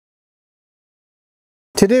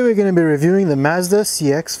Today we're going to be reviewing the Mazda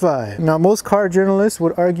CX-5. Now most car journalists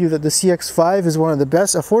would argue that the CX-5 is one of the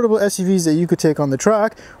best affordable SUVs that you could take on the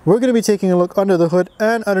track. We're going to be taking a look under the hood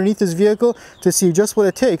and underneath this vehicle to see just what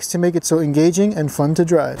it takes to make it so engaging and fun to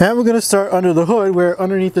drive. And we're going to start under the hood, where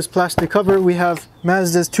underneath this plastic cover we have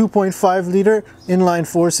Mazda's 2.5 liter inline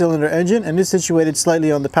 4-cylinder engine, and it's situated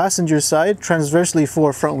slightly on the passenger side, transversely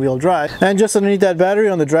for front wheel drive. And just underneath that battery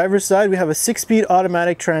on the driver's side we have a 6-speed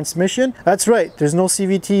automatic transmission. That's right, there's no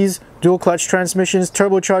CVTs, dual clutch transmissions,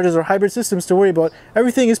 turbochargers, or hybrid systems to worry about.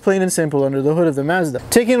 Everything is plain and simple under the hood of the Mazda.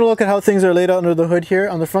 Taking a look at how things are laid out under the hood here,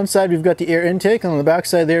 on the front side we've got the air intake, and on the back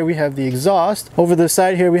side there we have the exhaust. Over the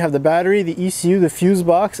side here we have the battery, the ECU, the fuse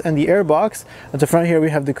box, and the air box. At the front here we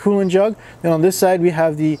have the coolant jug. Then on this side we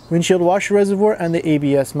have the windshield washer reservoir and the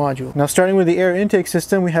ABS module. Now starting with the air intake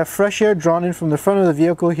system, we have fresh air drawn in from the front of the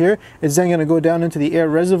vehicle here. It's then going to go down into the air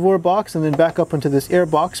reservoir box and then back up into this air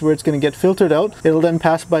box where it's going to get filtered out. It'll then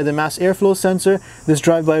pass by the mass airflow sensor, this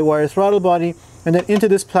drive-by-wire throttle body, and then into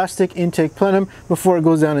this plastic intake plenum before it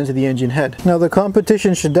goes down into the engine head. Now the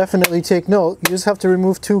competition should definitely take note. You just have to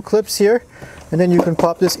remove 2 clips here, and then you can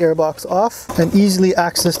pop this air box off and easily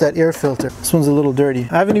access that air filter. This one's a little dirty.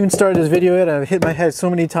 I haven't even started this video yet. I've hit my head so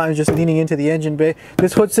many times just leaning into the engine bay.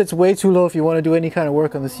 This hood sits way too low if you want to do any kind of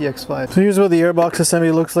work on the CX-5. So here's what the airbox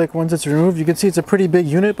assembly looks like once it's removed. You can see it's a pretty big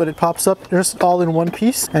unit, but it pops up just all in one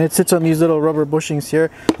piece, and it sits on these little rubber bushings here.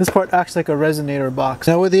 This part acts like a resonator box.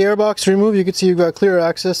 Now with the airbox removed, you can see you've got clear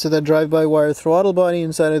access to that drive-by-wire throttle body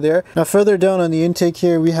inside of there. Now further down on the intake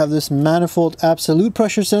here, we have this manifold absolute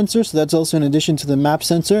pressure sensor, so that's also in addition to the map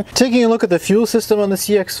sensor. Taking a look at the fuel system on the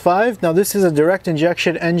CX-5, now this is a direct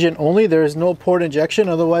injection engine only. There is no port injection,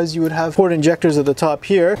 otherwise you would have port injectors at the top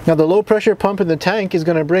here. Now the low pressure pump in the tank is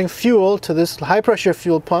going to bring fuel to this high pressure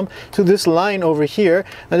fuel pump to this line over here.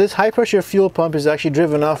 Now this high pressure fuel pump is actually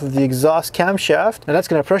driven off of the exhaust camshaft, and that's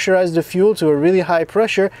going to pressurize the fuel to a really high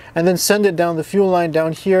pressure and then send it down the fuel line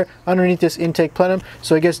down here underneath this intake plenum,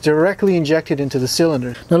 so it gets directly injected into the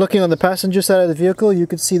cylinder. Now looking on the passenger side of the vehicle, you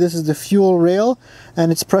can see this is the fuel rail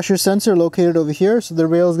and its pressure sensor located over here. So the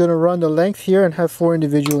rail is going to run the length here and have 4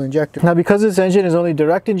 individual injectors. Now because this engine is only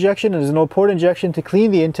direct injection and there's no port injection to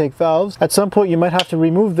clean the intake valves, at some point you might have to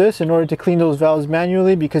remove this in order to clean those valves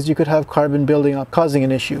manually, because you could have carbon building up causing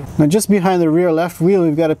an issue. Now just behind the rear left wheel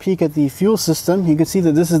we've got a peek at the fuel system. You can see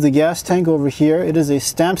that this is the gas tank over here. It is a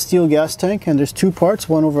stamped steel gas tank, and there's 2 parts,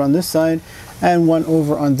 one over on this side and one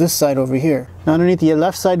over on this side over here. Now underneath the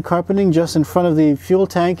left side carpeting, just in front of the fuel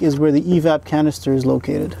tank, is where the evap canister is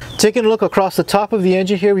located. Taking a look across the top of the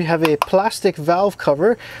engine here, we have a plastic valve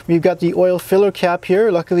cover. We've got the oil filler cap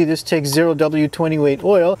here. Luckily this takes 0W20 weight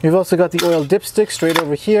oil. We've also got the oil dipstick straight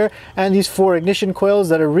over here, and these 4 ignition coils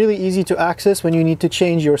that are really easy to access when you need to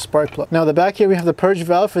change your spark plug. Now the back here we have the purge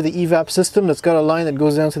valve for the evap system that's got a line that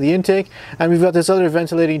goes down to the intake, and we've got this other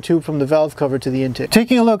ventilating tube from the valve cover to the intake.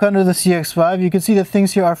 Taking a look under the CX-5, you can see that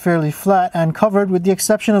things here are fairly flat and covered, with the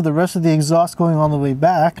exception of the rest of the exhaust going all the way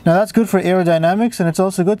back. Now that's good for aerodynamics, and it's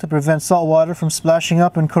also good to prevent salt water from splashing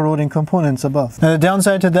up and corroding components above. Now the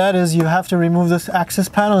downside to that is you have to remove this access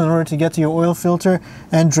panel in order to get to your oil filter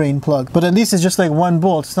and drain plug. But at least it's just like one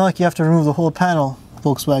bolt. It's not like you have to remove the whole panel,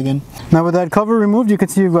 Volkswagen. Now with that cover removed, you can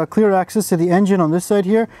see you've got clear access to the engine on this side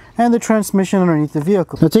here and the transmission underneath the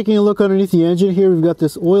vehicle. Now taking a look underneath the engine here, we've got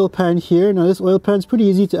this oil pan here. Now this oil pan is pretty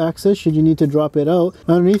easy to access should you need to drop it out.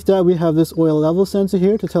 Underneath that we have this oil level sensor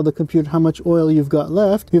here to tell the computer how much oil you've got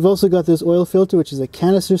left. We've also got this oil filter, which is a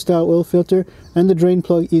canister style oil filter, and the drain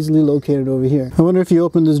plug easily located over here. I wonder if you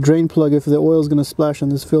open this drain plug if the oil is going to splash on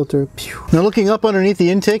this filter. Pew. Now looking up underneath the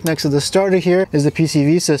intake next to the starter here is the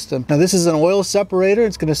PCV system. Now this is an oil separator.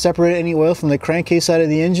 It's going to separate any oil from the crankcase side of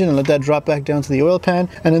the engine and let that drop back down to the oil pan,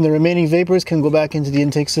 and then the remaining vapors can go back into the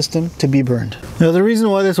intake system to be burned. Now the reason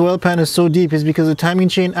why this oil pan is so deep is because the timing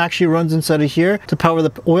chain actually runs inside of here to power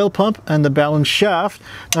the oil pump and the balance shaft.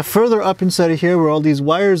 Now further up inside of here where all these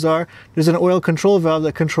wires are, there's an oil control valve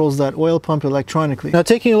that controls that oil pump electronically. Now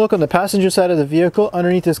taking a look on the passenger side of the vehicle,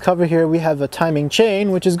 underneath this cover here we have a timing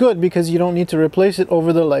chain, which is good because you don't need to replace it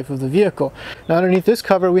over the life of the vehicle. Now underneath this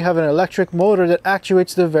cover we have an electric motor that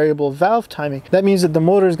actuates the variable valve timing. That means that the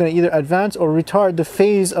motor is going to either advance or retard the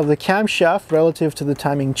phase of the camshaft relative to the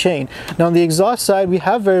timing chain. Now on the exhaust side we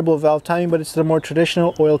have variable valve timing, but it's the more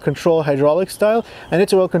traditional oil control hydraulic style, and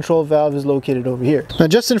its oil control valve is located over here. Now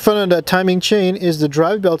just in front of that timing chain is the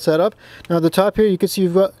drive belt setup. Now at the top here you can see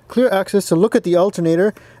you've got clear access to look at the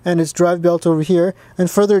alternator and its drive belt over here, and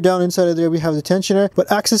further down inside of there we have the tensioner, but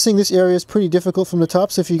accessing this area is pretty difficult from the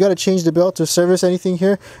top, so if you got to change the belt or service anything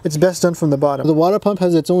here, it's best done from the bottom. The water water pump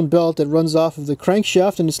has its own belt that runs off of the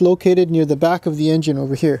crankshaft, and it's located near the back of the engine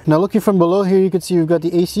over here. Now looking from below here, you can see we've got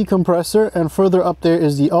the AC compressor, and further up there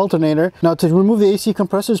is the alternator. Now to remove the AC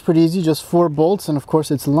compressor is pretty easy, just 4 bolts, and of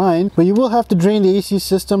course it's lined, but you will have to drain the AC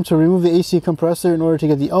system to remove the AC compressor in order to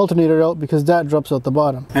get the alternator out, because that drops out the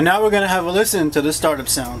bottom. And now we're going to have a listen to the startup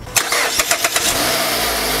sound.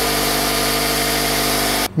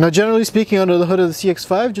 Now generally speaking, under the hood of the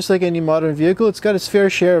CX-5, just like any modern vehicle, it's got its fair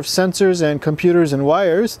share of sensors and computers and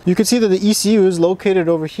wires. You can see that the ECU is located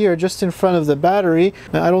over here just in front of the battery.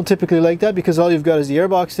 Now I don't typically like that because all you've got is the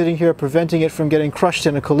airbox sitting here preventing it from getting crushed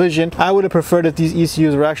in a collision. I would have preferred if these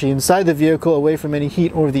ECUs were actually inside the vehicle, away from any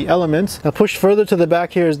heat or the elements. Now pushed further to the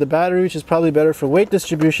back here is the battery, which is probably better for weight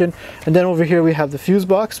distribution. And then over here we have the fuse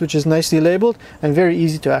box, which is nicely labeled and very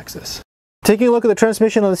easy to access. Taking a look at the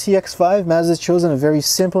transmission on the CX-5, Mazda's chosen a very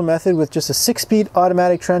simple method with just a 6-speed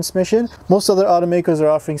automatic transmission. Most other automakers are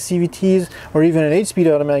offering CVTs or even an 8-speed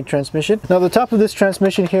automatic transmission. Now at the top of this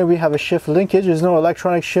transmission here we have a shift linkage. There's no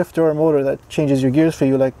electronic shifter or motor that changes your gears for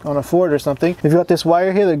you like on a Ford or something. We've got this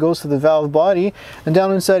wire here that goes to the valve body, and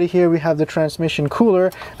down inside of here we have the transmission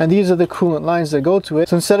cooler, and these are the coolant lines that go to it.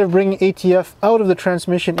 So instead of bringing ATF out of the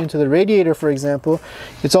transmission into the radiator, for example,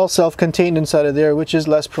 it's all self-contained inside of there, which is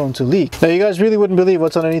less prone to leak. Now you guys really wouldn't believe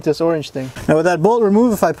what's underneath this orange thing. Now with that bolt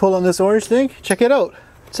removed, if I pull on this orange thing, check it out.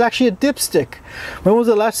 It's actually a dipstick. When was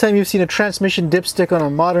the last time you've seen a transmission dipstick on a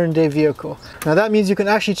modern day vehicle? Now that means you can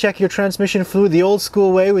actually check your transmission fluid the old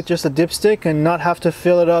school way with just a dipstick and not have to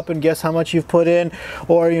fill it up and guess how much you've put in,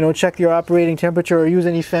 or check your operating temperature or use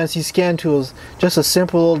any fancy scan tools. Just a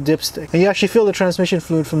simple old dipstick. And you actually fill the transmission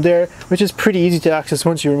fluid from there, which is pretty easy to access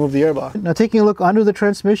once you remove the airbox. Now taking a look under the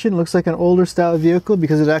transmission, looks like an older style vehicle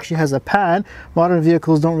because it actually has a pan. Modern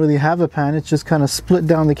vehicles don't really have a pan. It's just kind of split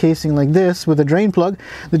down the casing like this with a drain plug.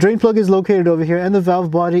 The drain plug is located over here and the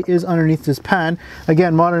valve body is underneath this pan.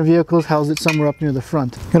 Again, modern vehicles house it somewhere up near the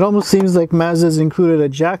front. It almost seems like Mazda's included a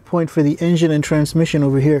jack point for the engine and transmission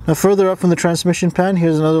over here. Now further up from the transmission pan,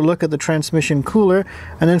 here's another look at the transmission cooler,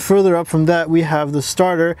 and then further up from that we have the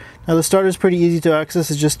starter. Now the starter is pretty easy to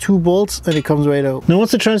access. It's just 2 bolts and it comes right out. Now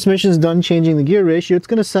once the transmission is done changing the gear ratio, it's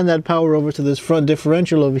going to send that power over to this front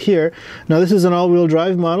differential over here. Now this is an all-wheel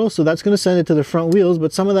drive model, so that's going to send it to the front wheels,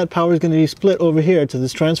 but some of that power is going to be split over here to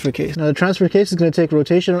this transfer case. Now the transfer case is going to take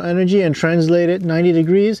rotational energy and translate it 90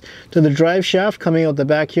 degrees to the drive shaft coming out the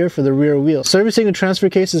back here for the rear wheel. Servicing the transfer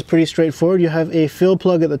case is pretty straightforward. You have a fill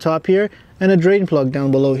plug at the top here and a drain plug down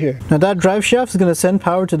below here. Now that drive shaft is going to send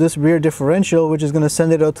power to this rear differential, which is going to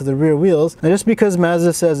send it out to the rear wheels. Now just because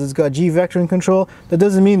Mazda says it's got G vectoring control, that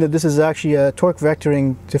doesn't mean that this is actually a torque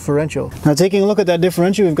vectoring differential. Now taking a look at that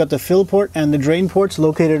differential, we've got the fill port and the drain ports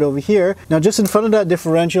located over here. Now just in front of that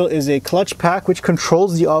differential is a clutch pack which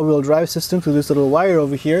controls the all-wheel drive system through this little wire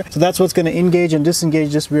over here. So that's what's going to engage and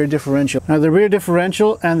disengage this rear differential. Now the rear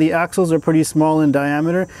differential and the axles are pretty small in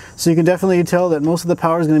diameter, so you can definitely tell that most of the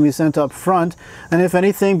power is going to be sent up front, and if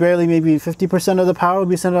anything, barely maybe 50% of the power will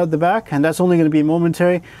be sent out the back, and that's only going to be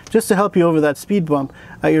momentary, just to help you over that speed bump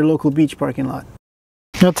at your local beach parking lot.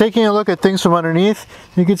 Now taking a look at things from underneath,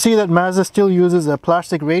 you can see that Mazda still uses a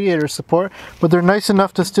plastic radiator support, but they're nice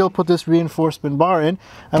enough to still put this reinforcement bar in.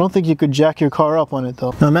 I don't think you could jack your car up on it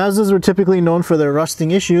though. Now Mazdas were typically known for their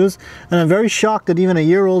rusting issues, and I'm very shocked that even a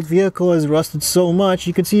year-old vehicle has rusted so much.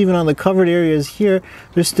 You can see even on the covered areas here,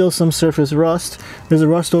 there's still some surface rust. There's a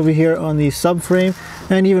rust over here on the subframe,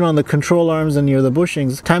 and even on the control arms and near the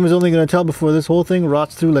bushings. Time is only going to tell before this whole thing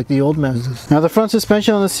rots through like the old Mazdas. Now the front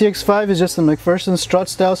suspension on the CX-5 is just a McPherson strut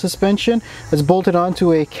style suspension that's bolted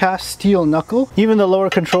onto a cast steel knuckle. Even the lower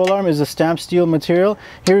control arm is a stamped steel material.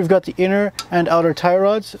 Here we've got the inner and outer tie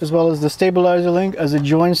rods, as well as the stabilizer link as it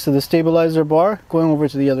joins to the stabilizer bar going over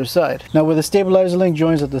to the other side. Now where the stabilizer link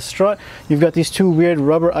joins at the strut, you've got these 2 weird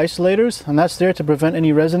rubber isolators, and that's there to prevent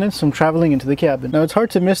any resonance from traveling into the cabin. Now it's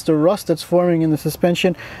hard to miss the rust that's forming in the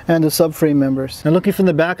suspension and the subframe members. Now looking from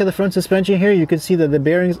the back of the front suspension here, you can see that the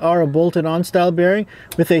bearings are a bolted on style bearing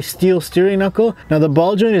with a steel steering knuckle. Now the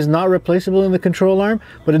ball joint is not replaceable in the control arm,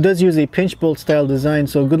 but it does use a pinch bolt style design,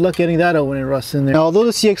 so good luck getting that out when it rusts in there. Now although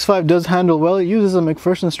the CX-5 does handle well, it uses a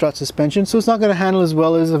McPherson strut suspension, so it's not going to handle as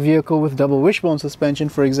well as a vehicle with double wishbone suspension,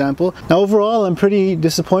 for example. Now overall, I'm pretty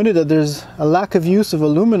disappointed that there's a lack of use of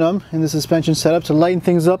aluminum in the suspension setup to lighten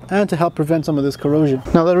things up and to help prevent some of this corrosion.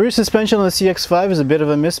 Now the rear suspension on the CX-5 is a bit of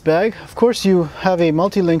a mixed bag. Of course you have a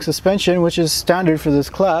multi-link suspension, which is standard for this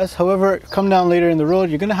class. However, come down later in the road,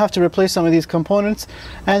 you're going to have to replace some of these components,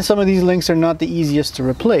 and some of these links are not the easiest to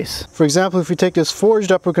replace. For example, if you take this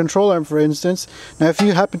forged upper control arm for instance, now if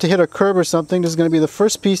you happen to hit a curb or something, this is going to be the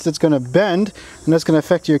first piece that's going to bend, and that's going to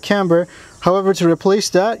affect your camber. However, to replace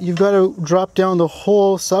that, you've got to drop down the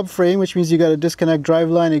whole subframe, which means you got to disconnect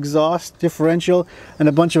driveline, exhaust, differential, and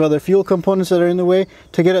a bunch of other fuel components that are in the way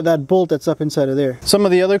to get at that bolt that's up inside of there. Some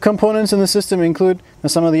of the other components in the system include,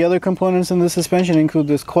 some of the other components in the suspension include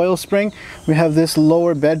this coil spring. We have this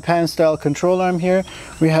lower bedpan style control arm here.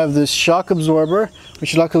 We have this shock absorber,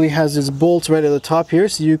 which luckily has its bolts right at the top here,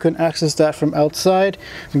 so you can access that from outside.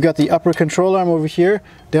 We've got the upper control arm over here.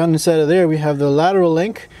 Down inside of there, we have the lateral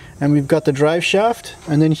link, and we've got the drive shaft,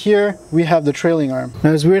 and then here we have the trailing arm.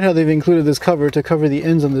 Now it's weird how they've included this cover to cover the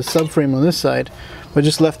ends on the subframe on this side, but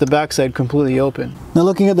just left the back side completely open. Now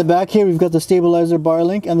looking at the back here, we've got the stabilizer bar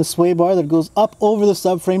link and the sway bar that goes up over the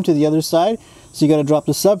subframe to the other side. So you got to drop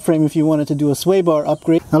the subframe if you wanted to do a sway bar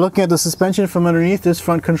upgrade. Now looking at the suspension from underneath, this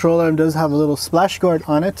front control arm does have a little splash guard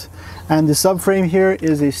on it, and the subframe here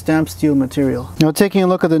is a stamped steel material. Now taking a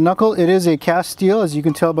look at the knuckle, it is a cast steel, as you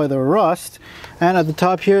can tell by the rust, and at the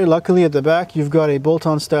top here, luckily at the back, you've got a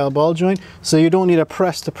bolt-on style ball joint, so you don't need a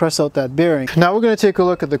press to press out that bearing. Now we're going to take a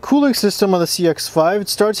look at the cooling system on the CX-5. It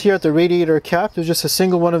starts here at the radiator cap. There's just a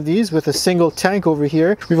single one of these with a single tank over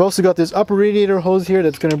here. We've also got this upper radiator hose here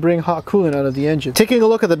that's going to bring hot coolant out of the engine. Taking a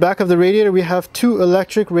look at the back of the radiator, we have two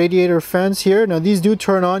electric radiator fans here. Now these do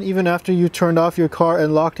turn on even after you turned off your car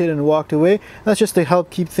and locked it and walked away. That's just to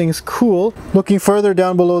help keep things cool. Looking further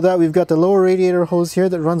down below that, we've got the lower radiator hose here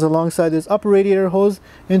that runs alongside this upper radiator hose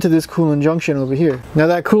into this coolant junction over here. Now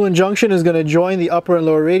that coolant junction is going to join the upper and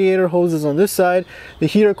lower radiator hoses on this side, the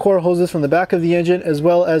heater core hoses from the back of the engine, as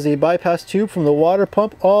well as a bypass tube from the water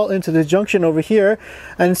pump, all into this junction over here.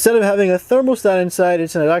 And instead of having a thermostat inside,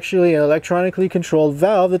 it's actually an electronically controlled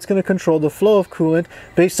valve that's going to control the flow of coolant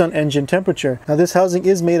based on engine temperature. Now this housing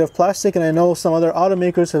is made of plastic, and I know some other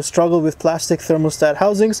automakers have struggled with plastic thermostat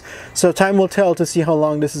housings, so time will tell to see how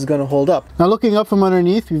long this is going to hold up. Now looking up from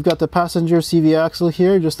underneath, we've got the passenger CV axle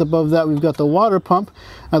here. Just above that, we've got the water pump.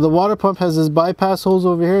 Now the water pump has this bypass hose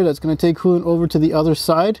over here that's going to take coolant over to the other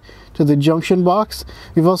side to the junction box.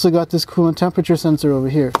 We've also got this coolant temperature sensor over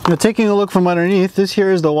here. Now taking a look from underneath, this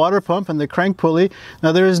here is the water pump and the crank pulley.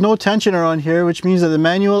 Now there is no tensioner on here, which means that the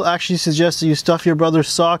manual actually suggests that you stuff your brother's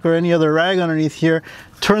sock or any other rag underneath here,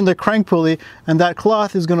 turn the crank pulley, and that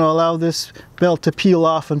cloth is going to allow this belt to peel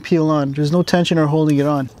off and peel on. There's no tensioner holding it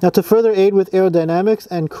on. Now to further aid with aerodynamics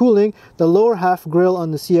and cooling, the lower half grille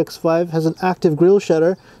on the CX-5 has an active grille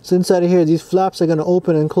shutter. So inside of here, these flaps are going to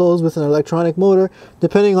open and close with an electronic motor,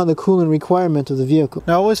 depending on the cooling requirement of the vehicle.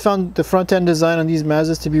 Now I always found the front end design on these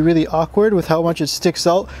Mazdas to be really awkward with how much it sticks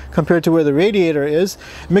out compared to where the radiator is.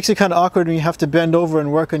 It makes it kind of awkward when you have to bend over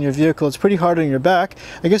and work on your vehicle. It's pretty hard on your back.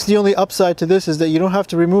 I guess the only upside to this is that you don't have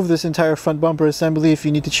to remove this entire front bumper assembly if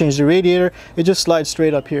you need to change the radiator. It just slides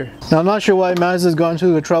straight up here. Now I'm not sure why Mazda's gone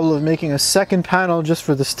through the trouble of making a second panel just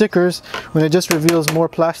for the stickers when it just reveals more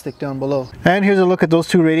plastic down below. And here's a look at those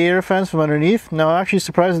two radiator fans from underneath. Now I'm actually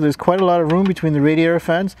surprised that there's quite a lot of room between the radiator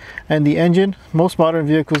fans and the engine. Most modern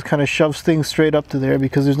vehicles kind of shoves things straight up to there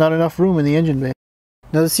because there's not enough room in the engine bay.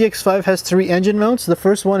 Now the CX-5 has three engine mounts. The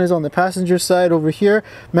first one is on the passenger side over here,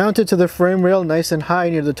 mounted to the frame rail nice and high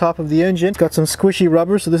near the top of the engine. It's got some squishy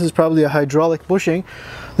rubber, so this is probably a hydraulic bushing.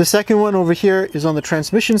 The second one over here is on the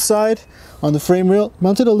transmission side, on the frame rail,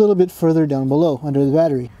 mounted a little bit further down below, under the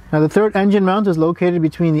battery. Now the third engine mount is located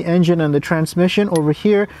between the engine and the transmission over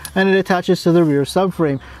here, and it attaches to the rear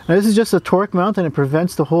subframe. Now this is just a torque mount, and it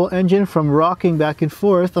prevents the whole engine from rocking back and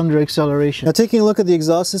forth under acceleration. Now taking a look at the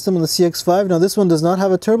exhaust system on the CX-5, now this one does not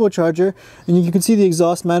have a turbocharger, and you can see the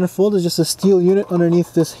exhaust manifold is just a steel unit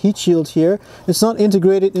underneath this heat shield here. It's not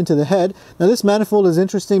integrated into the head. Now this manifold is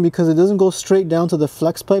interesting because it doesn't go straight down to the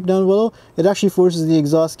flex pipe down below. It actually forces the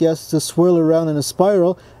exhaust gas to swirl around in a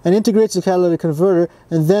spiral and integrates the catalytic converter,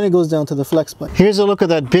 and then it goes down to the flex pipe. Here's a look at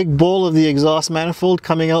that big bowl of the exhaust manifold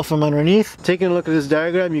coming out from underneath. Taking a look at this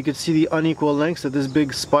diagram, you can see the unequal lengths that this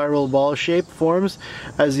big spiral ball shape forms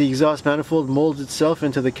as the exhaust manifold molds itself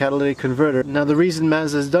into the catalytic converter. Now the reason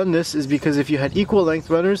Mazda has done this is because if you had equal length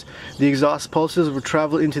runners, the exhaust pulses would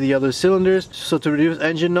travel into the other cylinders. So to reduce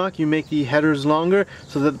engine knock, you make the headers longer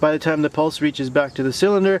so that by the time the pulse reaches back to the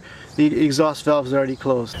cylinder, the exhaust valve is already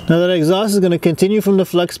closed. Now that exhaust is going to continue from the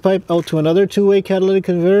flex pipe out to another two-way catalytic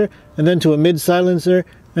converter, and then to a mid silencer,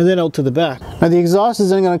 and then out to the back. Now the exhaust is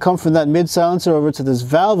then going to come from that mid silencer over to this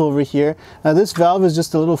valve over here. Now this valve is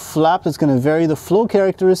just a little flap that's going to vary the flow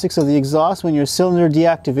characteristics of the exhaust when your cylinder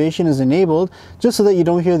deactivation is enabled, just so that you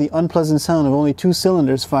don't hear the unpleasant sound of only two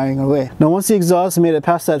cylinders firing away. Now once the exhaust made it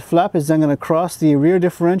past that flap, it's then going to cross the rear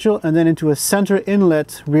differential and then into a center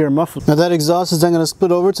inlet rear muffler. Now that exhaust is then going to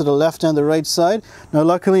split over to the left and the right side. Now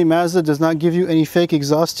luckily Mazda does not give you any fake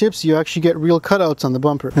exhaust tips. You actually get real cutouts on the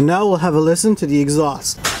bumper. And now we'll have a listen to the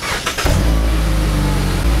exhaust.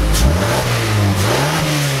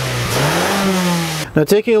 Now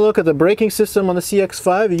taking a look at the braking system on the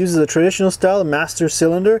CX-5, it uses a traditional style master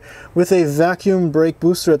cylinder with a vacuum brake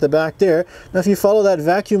booster at the back there. Now if you follow that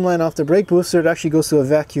vacuum line off the brake booster, it actually goes to a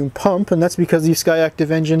vacuum pump, and that's because these SKYACTIV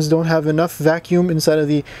engines don't have enough vacuum inside of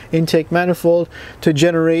the intake manifold to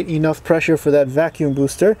generate enough pressure for that vacuum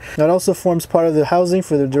booster. Now it also forms part of the housing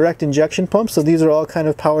for the direct injection pump, so these are all kind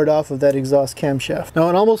of powered off of that exhaust camshaft. Now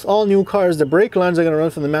in almost all new cars, the brake lines are going to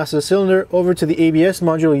run from the master cylinder over to the ABS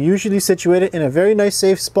module, usually situated in a very nice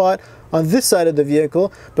safe spot on this side of the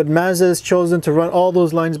vehicle, but Mazda has chosen to run all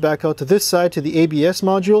those lines back out to this side, to the ABS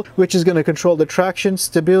module, which is going to control the traction,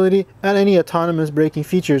 stability, and any autonomous braking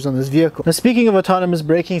features on this vehicle. Now speaking of autonomous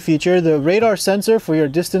braking feature, the radar sensor for your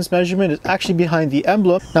distance measurement is actually behind the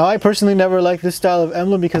emblem. Now I personally never liked this style of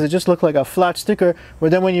emblem because it just looked like a flat sticker,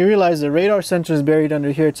 but then when you realize the radar sensor is buried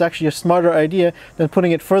under here, it's actually a smarter idea than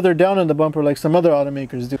putting it further down in the bumper like some other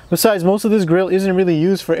automakers do. Besides, most of this grille isn't really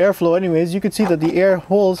used for airflow anyways. You can see that the air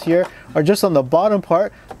holes here are just on the bottom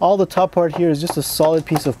part. All the top part here is just a solid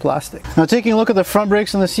piece of plastic. Now taking a look at the front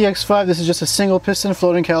brakes on the CX-5, this is just a single piston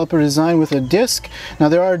floating caliper design with a disc. Now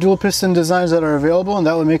there are dual piston designs that are available, and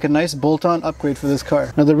that would make a nice bolt-on upgrade for this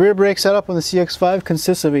car. Now the rear brake setup on the CX-5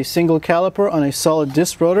 consists of a single caliper on a solid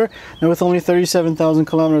disc rotor. Now with only 37,000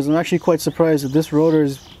 kilometers, I'm actually quite surprised that this rotor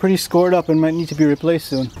is pretty scored up and might need to be replaced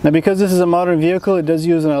soon. Now because this is a modern vehicle, it does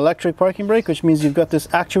use an electric parking brake, which means you've got this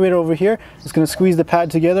actuator over here. It's going to squeeze the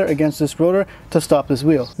pad together against this rotor to stop this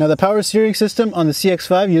wheel. Now the power steering system on the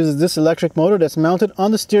CX-5 uses this electric motor that's mounted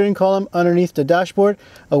on the steering column underneath the dashboard,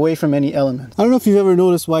 away from any element. I don't know if you've ever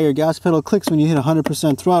noticed why your gas pedal clicks when you hit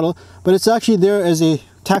 100% throttle, but it's actually there as a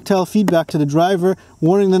tactile feedback to the driver,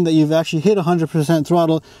 warning them that you've actually hit 100%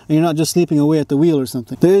 throttle and you're not just sleeping away at the wheel or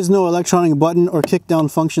something. There is no electronic button or kick down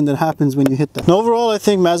function that happens when you hit that. And overall, I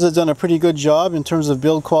think Mazda's done a pretty good job in terms of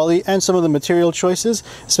build quality and some of the material choices,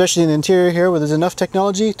 especially in the interior here, where there's enough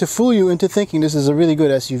technology to fool you into thinking this is a really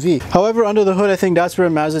good SUV. However, under the hood, I think that's where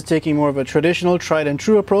Mazda's taking more of a traditional, tried and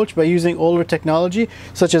true approach by using older technology,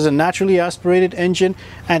 such as a naturally aspirated engine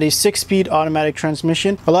and a 6-speed automatic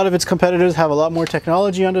transmission. A lot of its competitors have a lot more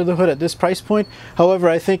technology under the hood at this price point. However,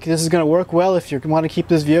 I think this is going to work well if you want to keep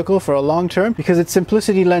this vehicle for a long term, because its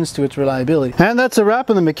simplicity lends to its reliability. And that's a wrap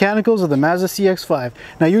on the mechanicals of the Mazda CX-5.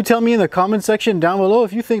 Now you tell me in the comment section down below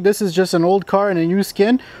if you think this is just an old car in a new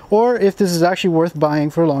skin, or if this is actually worth buying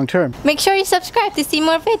for long term. Make sure you subscribe to see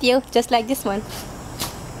more videos just like this one.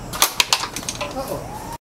 Uh-oh.